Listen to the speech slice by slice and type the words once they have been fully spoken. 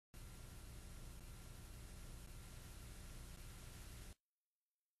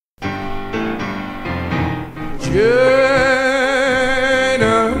Jordan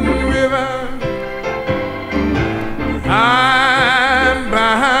River. I'm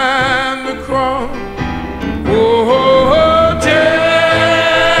behind the cross. Oh, Jordan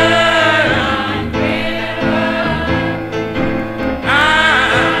River. I'm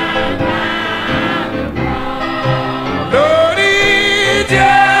behind the cross. Lordy,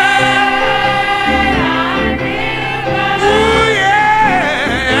 Jordan River. Oh,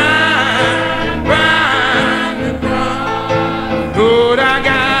 yeah, I'm behind the cross. Lord, I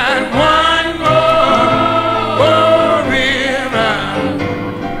got one more river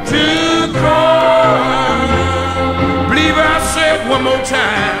to cross. Believe I said one more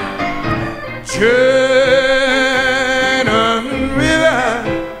time. Jordan River.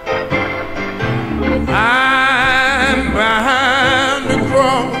 I'm behind the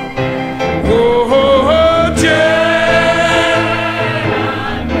cross. Oh, Jordan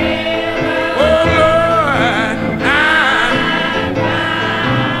River. Oh, Lord, I'm behind the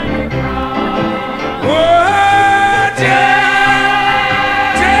cross. Oh,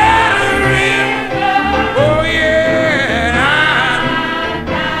 Jordan River. Oh, yeah, I'm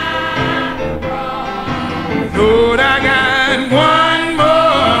behind the cross. Lord, I got one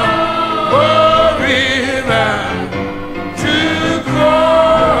more river to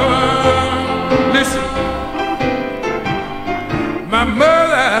cross. Listen, my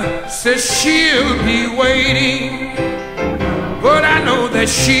mother says she'll be waiting, but I know that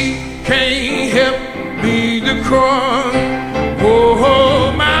she can't help me to cross.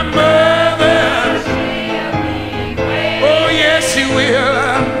 Oh, my mother, she'll be waiting. Oh, yes, she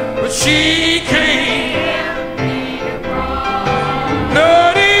will, but she can't help me to cross.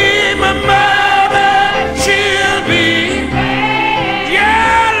 Lordy, my mother, she'll be waiting.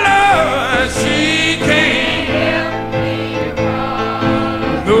 Yeah, Lord, she can't help me to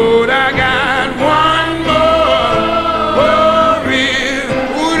cross. Lord, I got one more river.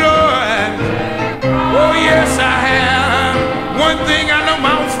 Oh, Lord. Oh, yes, I have. One thing I know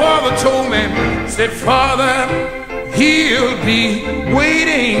my father told me, said, Father, he'll be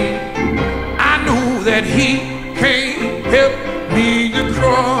waiting. I know that he can't help me to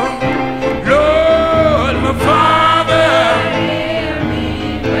cross. Lord, my Father, he'll be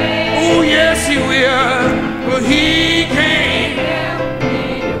waiting. Oh, yes, he will, but he can't help me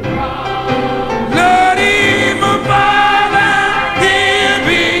to cross. Lordy, my Father, he'll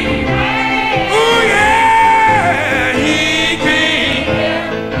be waiting. Oh, yeah, he can't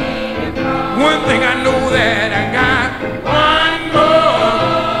help me to cross. One thing I know that I got one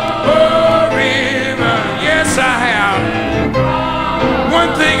more river. Yes, I have.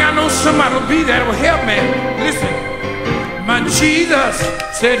 One thing I know somebody will be there that will help me. Listen, my Jesus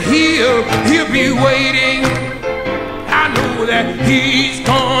said he'll be waiting. I know that he's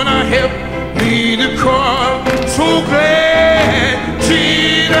gonna help me to cross. So glad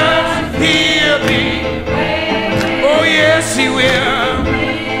Jesus, he'll be waiting. Oh, yes, he will.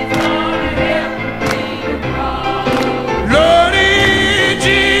 He's gonna help me to cross. Lordy,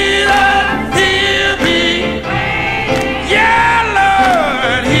 Jesus, he'll be waiting. Yeah,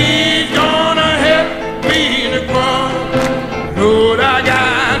 Lord, he's gonna help me to cross. Lord, I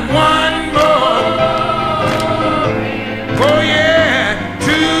got one more. Oh, yeah,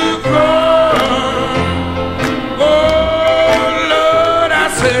 to cross. Oh, Lord, I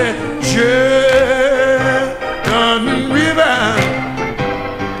said, Jordan River.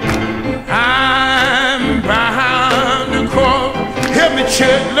 I'm behind the cross. Help me,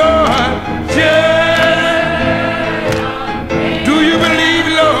 church, Lord.